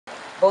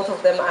Both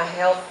of them are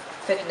health,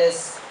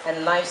 fitness,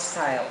 and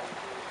lifestyle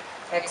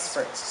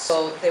experts,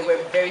 so they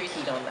were very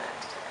keen on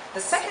that.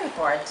 The second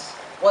part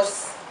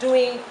was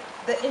doing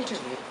the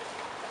interview.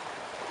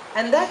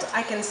 And that,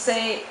 I can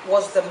say,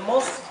 was the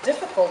most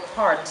difficult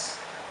part,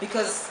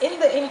 because in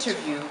the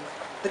interview,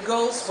 the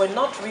girls were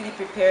not really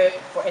prepared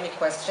for any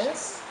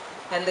questions,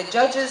 and the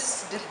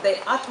judges did their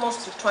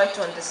utmost to try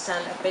to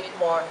understand a bit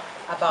more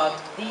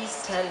about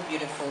these 10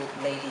 beautiful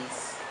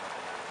ladies.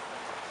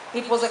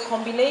 It was a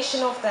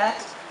combination of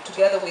that,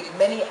 together with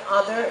many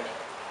other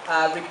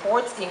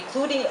reports,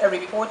 including a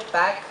report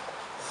back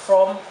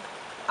from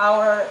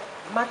our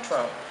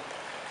matron.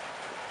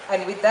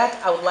 And with that,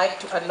 I would like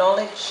to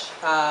acknowledge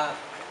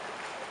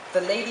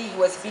the lady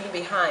who has been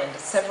behind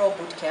several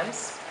boot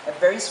camps, a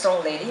very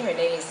strong lady. Her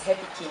name is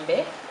Happy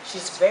Kimbe.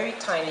 She's very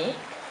tiny,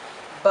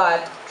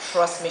 but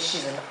trust me,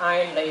 she's an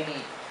iron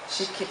lady.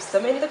 She keeps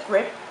them in the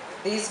grip.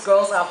 These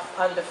girls are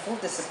under full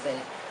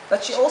discipline.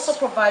 But she also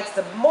provides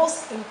the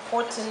most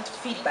important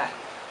feedback,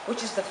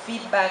 which is the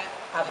feedback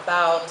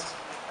about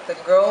the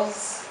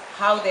girls,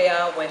 how they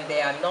are when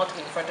they are not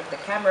in front of the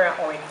camera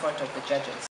or in front of the judges.